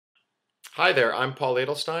Hi there, I'm Paul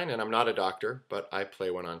Adelstein, and I'm not a doctor, but I play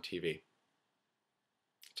one on TV.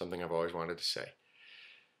 Something I've always wanted to say.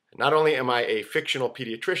 Not only am I a fictional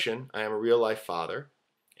pediatrician, I am a real life father,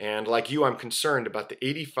 and like you, I'm concerned about the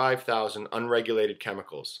 85,000 unregulated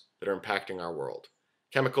chemicals that are impacting our world.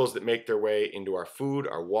 Chemicals that make their way into our food,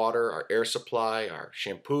 our water, our air supply, our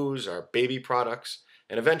shampoos, our baby products,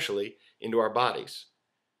 and eventually into our bodies.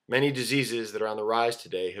 Many diseases that are on the rise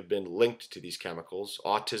today have been linked to these chemicals: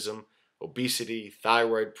 autism, obesity,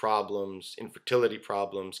 thyroid problems, infertility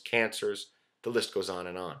problems, cancers, the list goes on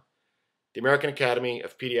and on. The American Academy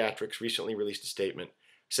of Pediatrics recently released a statement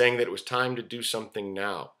saying that it was time to do something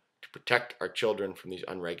now to protect our children from these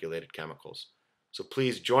unregulated chemicals. So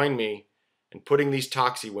please join me in putting these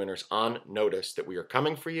Toxie winners on notice that we are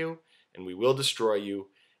coming for you and we will destroy you,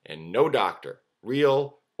 and no doctor,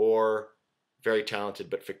 real or very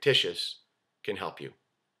talented but fictitious, can help you.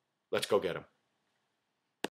 Let's go get them.